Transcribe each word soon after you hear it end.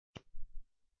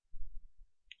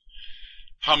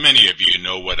How many of you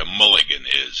know what a mulligan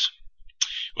is?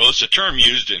 Well, it's a term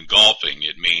used in golfing.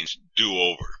 It means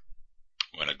do-over.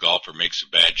 When a golfer makes a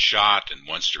bad shot and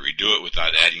wants to redo it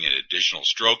without adding an additional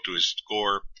stroke to his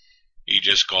score, he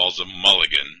just calls a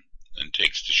mulligan and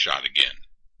takes the shot again.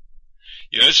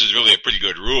 You know, this is really a pretty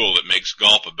good rule that makes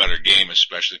golf a better game,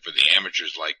 especially for the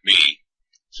amateurs like me,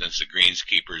 since the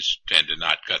greenskeepers tend to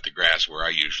not cut the grass where I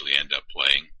usually end up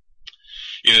playing.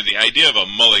 You know, the idea of a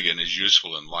mulligan is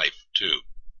useful in life, too.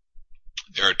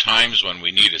 There are times when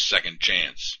we need a second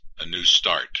chance, a new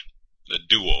start, a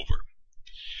do-over.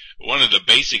 One of the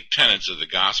basic tenets of the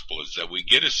gospel is that we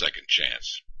get a second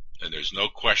chance, and there's no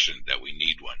question that we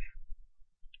need one.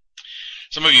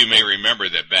 Some of you may remember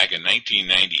that back in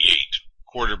 1998,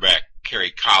 quarterback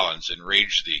Kerry Collins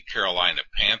enraged the Carolina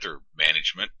Panther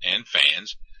management and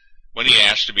fans when he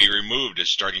asked to be removed as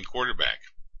starting quarterback.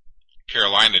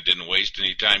 Carolina didn't waste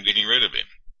any time getting rid of him.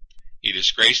 He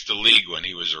disgraced the league when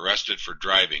he was arrested for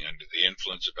driving under the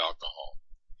influence of alcohol.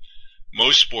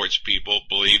 Most sports people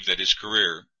believed that his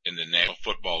career in the National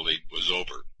Football League was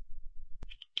over.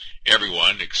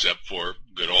 Everyone except for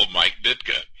good old Mike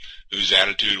Ditka, whose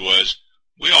attitude was,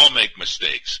 "We all make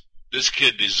mistakes. This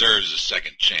kid deserves a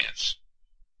second chance."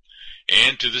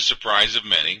 And to the surprise of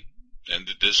many, and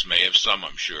the dismay of some,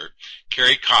 I'm sure,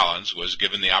 Kerry Collins was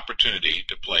given the opportunity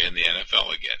to play in the NFL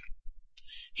again.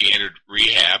 He entered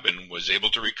rehab and was able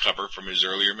to recover from his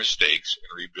earlier mistakes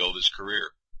and rebuild his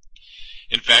career.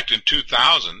 In fact, in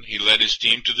 2000, he led his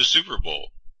team to the Super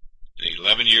Bowl. And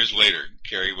 11 years later,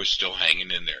 Kerry was still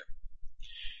hanging in there.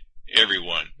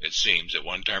 Everyone, it seems, at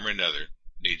one time or another,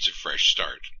 needs a fresh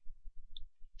start.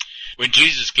 When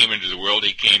Jesus came into the world,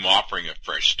 he came offering a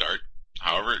fresh start.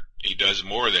 However, he does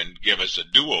more than give us a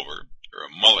do-over or a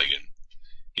mulligan.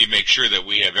 He makes sure that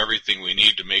we have everything we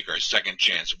need to make our second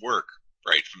chance work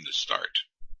right from the start.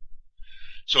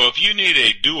 So if you need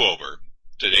a do-over,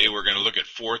 today we're going to look at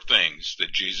 4 things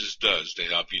that Jesus does to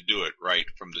help you do it right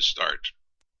from the start.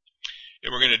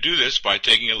 And we're going to do this by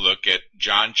taking a look at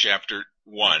John chapter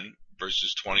 1,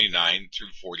 verses 29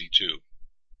 through 42.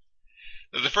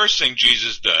 Now, the first thing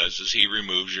Jesus does is he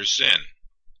removes your sin.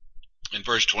 In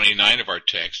verse 29 of our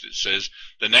text, it says,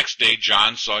 "The next day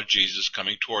John saw Jesus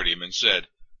coming toward him and said,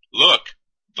 'Look,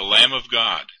 the Lamb of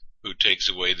God, who takes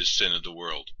away the sin of the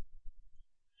world.'"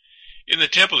 In the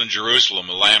temple in Jerusalem,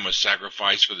 a lamb was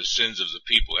sacrificed for the sins of the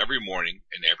people every morning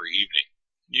and every evening.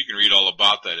 You can read all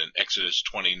about that in Exodus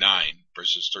 29,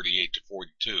 verses 38 to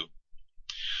 42.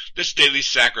 This daily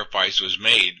sacrifice was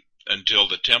made until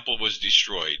the temple was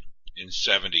destroyed in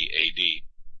 70 A.D.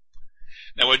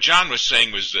 Now what John was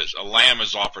saying was this: a lamb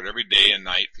is offered every day and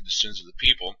night for the sins of the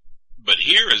people, but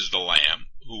here is the lamb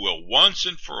who will once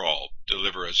and for all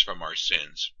deliver us from our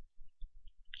sins.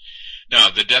 Now,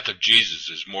 the death of Jesus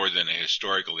is more than a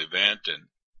historical event and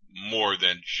more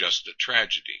than just a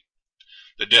tragedy.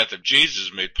 The death of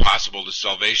Jesus made possible the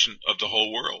salvation of the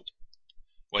whole world.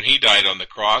 When he died on the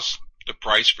cross, the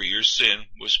price for your sin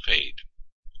was paid.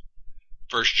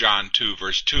 1 John 2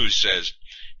 verse 2 says,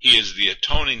 "He is the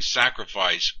atoning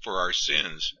sacrifice for our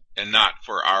sins, and not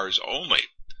for ours only,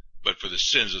 but for the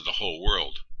sins of the whole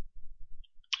world."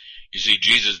 You see,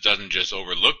 Jesus doesn't just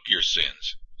overlook your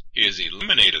sins. He has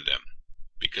eliminated them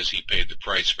because he paid the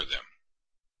price for them.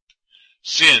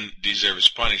 Sin deserves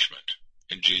punishment,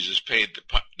 and Jesus paid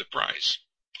the price.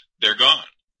 They're gone.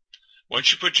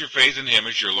 Once you put your faith in him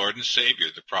as your Lord and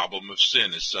Savior, the problem of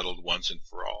sin is settled once and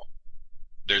for all.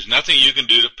 There's nothing you can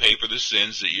do to pay for the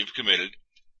sins that you've committed,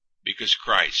 because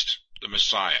Christ, the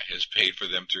Messiah, has paid for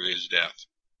them through his death.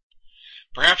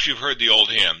 Perhaps you've heard the old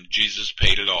hymn, "Jesus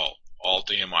paid it all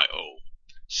to him I owe.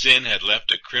 Sin had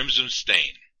left a crimson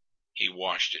stain, he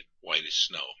washed it white as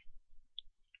snow."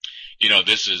 You know,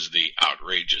 this is the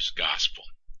outrageous gospel.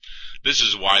 This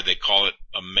is why they call it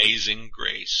amazing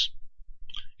grace.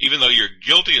 Even though you're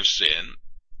guilty of sin,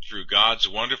 through God's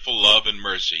wonderful love and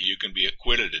mercy, you can be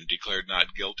acquitted and declared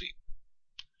not guilty.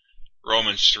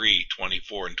 Romans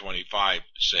 3:24 and 25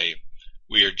 say,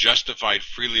 "We are justified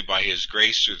freely by his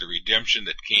grace through the redemption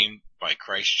that came by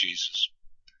Christ Jesus.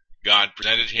 God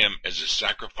presented him as a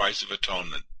sacrifice of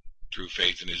atonement through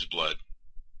faith in his blood."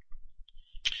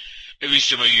 Maybe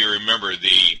some of you remember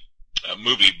the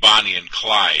movie Bonnie and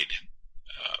Clyde.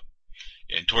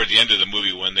 And toward the end of the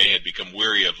movie, when they had become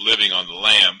weary of living on the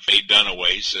lam, Faye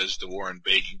Dunaway says to Warren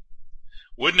Beatty,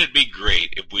 "Wouldn't it be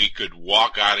great if we could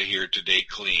walk out of here today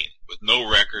clean, with no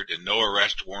record and no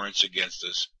arrest warrants against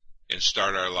us, and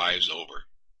start our lives over?"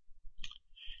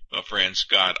 Well, friends,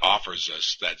 God offers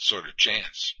us that sort of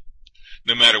chance.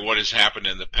 No matter what has happened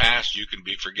in the past, you can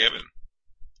be forgiven.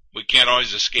 We can't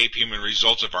always escape human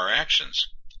results of our actions,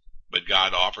 but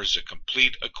God offers a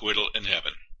complete acquittal in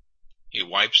heaven. He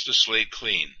wipes the slate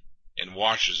clean and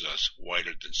washes us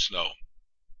whiter than snow.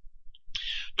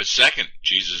 But second,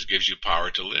 Jesus gives you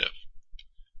power to live.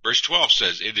 Verse 12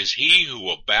 says, "It is he who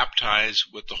will baptize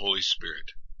with the Holy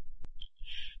Spirit."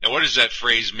 Now what does that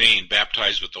phrase mean,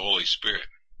 baptize with the Holy Spirit?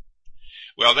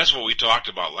 Well, that's what we talked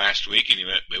about last week, and you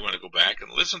may want to go back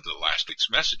and listen to last week's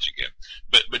message again.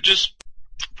 But just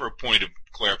for a point of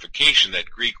clarification, that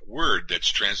Greek word that's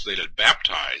translated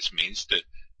baptize means to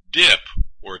dip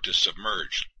or to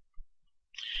submerge.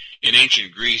 In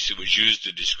ancient Greece, it was used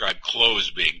to describe clothes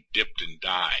being dipped in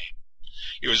dye.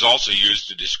 It was also used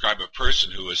to describe a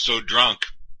person who was so drunk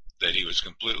that he was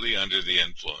completely under the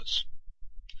influence.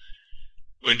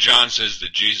 When John says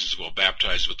that Jesus will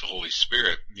baptize with the Holy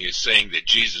Spirit, he is saying that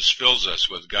Jesus fills us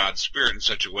with God's Spirit in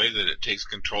such a way that it takes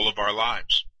control of our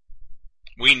lives.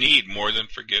 We need more than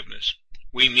forgiveness.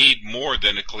 We need more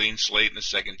than a clean slate and a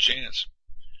second chance.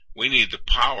 We need the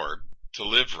power to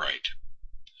live right.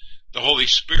 The Holy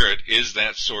Spirit is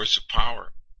that source of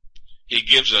power. He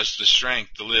gives us the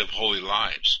strength to live holy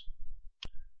lives.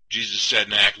 Jesus said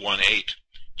in Acts 1:8,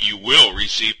 "You will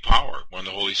receive power when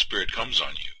the Holy Spirit comes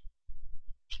on you."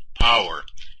 Power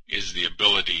is the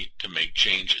ability to make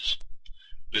changes.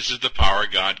 This is the power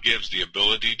God gives, the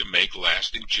ability to make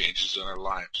lasting changes in our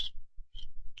lives.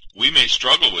 We may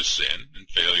struggle with sin and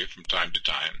failure from time to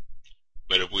time,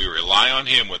 but if we rely on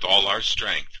Him with all our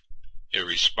strength, He'll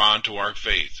respond to our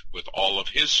faith with all of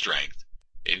His strength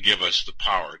and give us the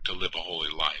power to live a holy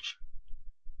life.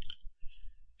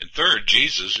 And third,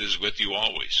 Jesus is with you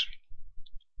always.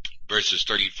 Verses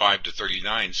 35 to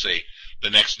 39 say, "The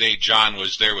next day John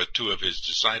was there with two of his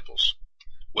disciples.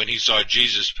 When he saw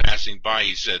Jesus passing by,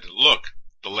 he said, 'Look,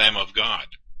 the Lamb of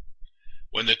God.'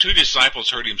 When the two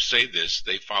disciples heard him say this,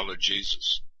 they followed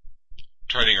Jesus.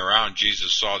 Turning around,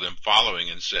 Jesus saw them following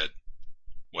and said,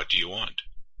 'What do you want?'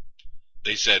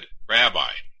 They said,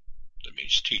 'Rabbi,' that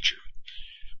means teacher,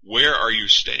 'where are you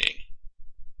staying?'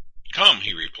 'Come,'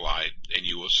 he replied, 'and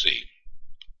you will see.'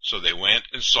 So they went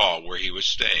and saw where he was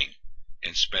staying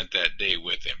and spent that day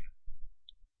with him."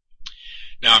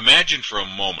 Now imagine for a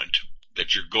moment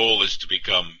that your goal is to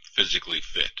become physically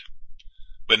fit.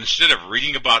 But instead of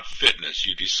reading about fitness,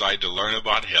 you decide to learn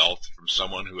about health from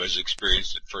someone who has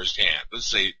experienced it firsthand. Let's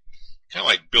say, kind of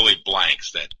like Billy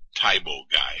Blanks, that Tybo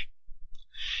guy.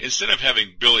 Instead of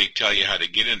having Billy tell you how to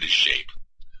get into shape,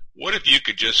 what if you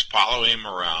could just follow him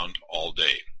around all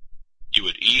day? You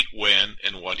would eat when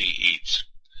and what he eats.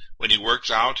 When he works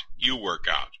out, you work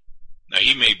out. Now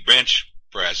he may bench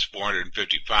press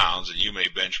 450 pounds and you may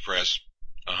bench press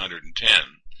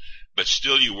 110, but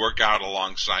still you work out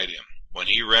alongside him. When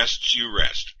he rests, you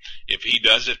rest. If he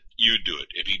does it, you do it.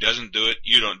 If he doesn't do it,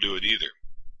 you don't do it either.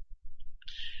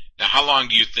 Now how long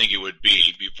do you think it would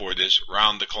be before this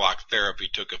round-the-clock therapy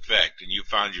took effect and you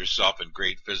found yourself in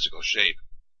great physical shape?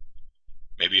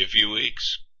 Maybe a few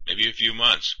weeks, maybe a few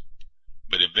months,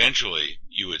 but eventually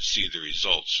you would see the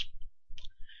results.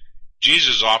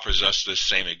 Jesus offers us this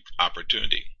same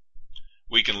opportunity.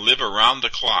 We can live around the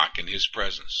clock in His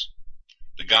presence.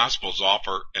 The Gospels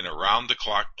offer an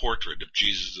around-the-clock portrait of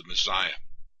Jesus the Messiah.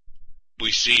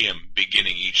 We see Him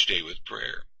beginning each day with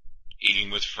prayer,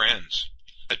 eating with friends,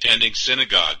 attending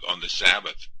synagogue on the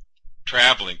Sabbath,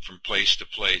 traveling from place to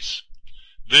place,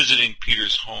 visiting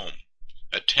Peter's home,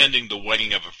 attending the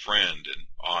wedding of a friend, and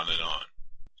on and on.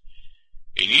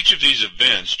 In each of these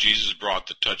events, Jesus brought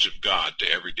the touch of God to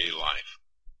everyday life,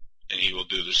 and He will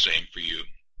do the same for you.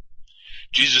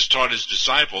 Jesus taught His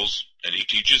disciples, and He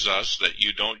teaches us, that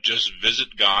you don't just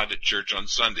visit God at church on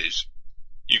Sundays.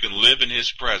 You can live in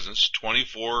His presence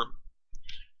 24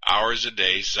 hours a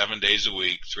day, 7 days a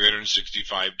week,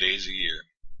 365 days a year.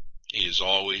 He is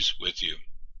always with you.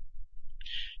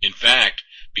 In fact,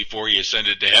 before He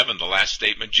ascended to heaven, the last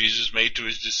statement Jesus made to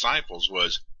His disciples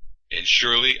was, "And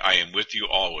surely I am with you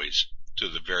always, to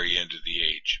the very end of the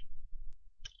age."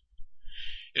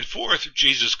 And fourth,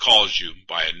 Jesus calls you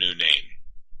by a new name.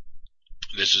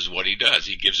 This is what He does.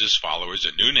 He gives His followers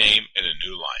a new name and a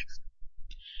new life.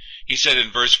 He said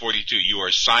in verse 42, "You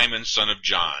are Simon, son of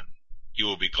John. You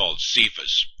will be called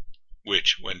Cephas,"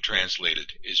 which, when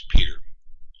translated, is Peter.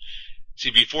 See,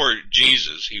 before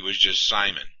Jesus, he was just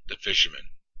Simon, the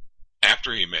fisherman.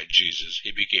 After he met Jesus,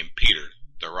 he became Peter,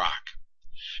 the rock.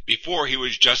 Before, he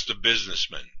was just a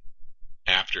businessman.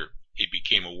 After, he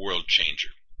became a world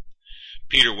changer.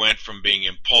 Peter went from being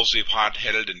impulsive,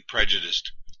 hot-headed, and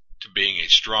prejudiced to being a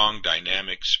strong,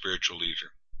 dynamic, spiritual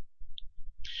leader.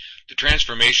 The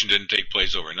transformation didn't take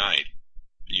place overnight.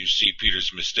 You see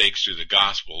Peter's mistakes through the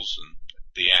Gospels and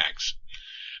the Acts.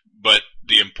 But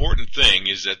the important thing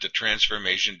is that the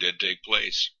transformation did take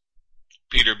place.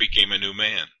 Peter became a new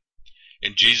man,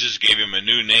 and Jesus gave him a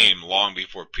new name long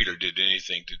before Peter did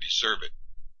anything to deserve it.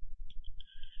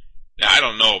 Now, I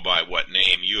don't know by what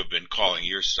name you have been calling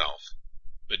yourself,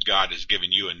 but God has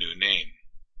given you a new name.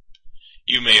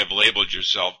 You may have labeled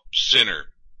yourself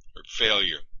sinner or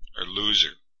failure or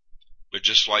loser, but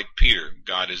just like Peter,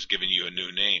 God has given you a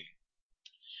new name.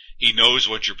 He knows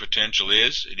what your potential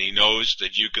is, and He knows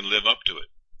that you can live up to it.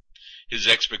 His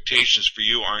expectations for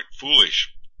you aren't foolish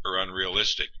or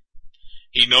unrealistic.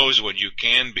 He knows what you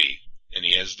can be, and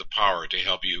He has the power to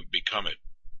help you become it.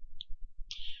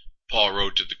 Paul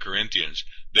wrote to the Corinthians,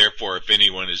 "Therefore, if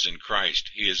anyone is in Christ,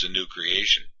 he is a new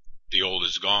creation. The old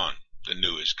is gone, the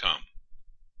new is come."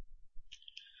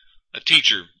 A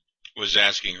teacher was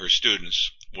asking her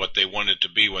students what they wanted to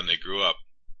be when they grew up.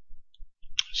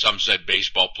 Some said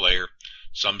baseball player,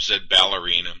 some said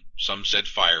ballerina, some said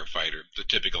firefighter, the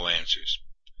typical answers.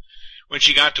 When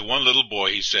she got to one little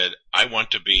boy, he said, "I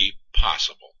want to be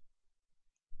possible."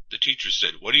 The teacher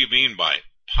said, "What do you mean by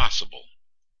possible?"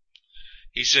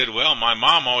 He said, "Well, my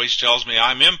mom always tells me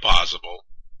I'm impossible.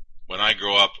 When I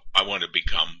grow up, I want to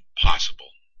become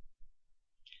possible."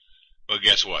 Well,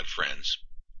 guess what, friends?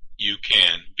 You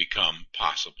can become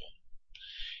possible.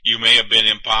 You may have been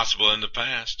impossible in the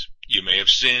past. You may have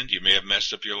sinned. You may have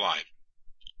messed up your life.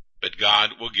 But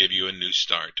God will give you a new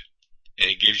start. And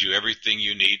He gives you everything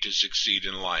you need to succeed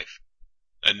in life.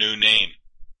 A new name,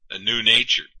 a new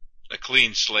nature, a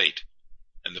clean slate,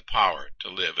 and the power to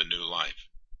live a new life.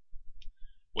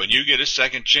 When you get a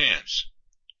second chance,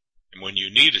 and when you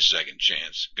need a second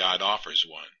chance, God offers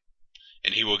one.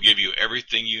 And He will give you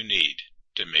everything you need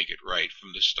to make it right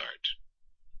from the start.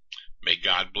 May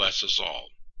God bless us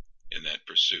all in that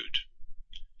pursuit.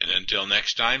 And until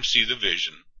next time, see the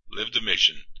vision, live the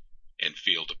mission, and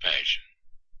feel the passion.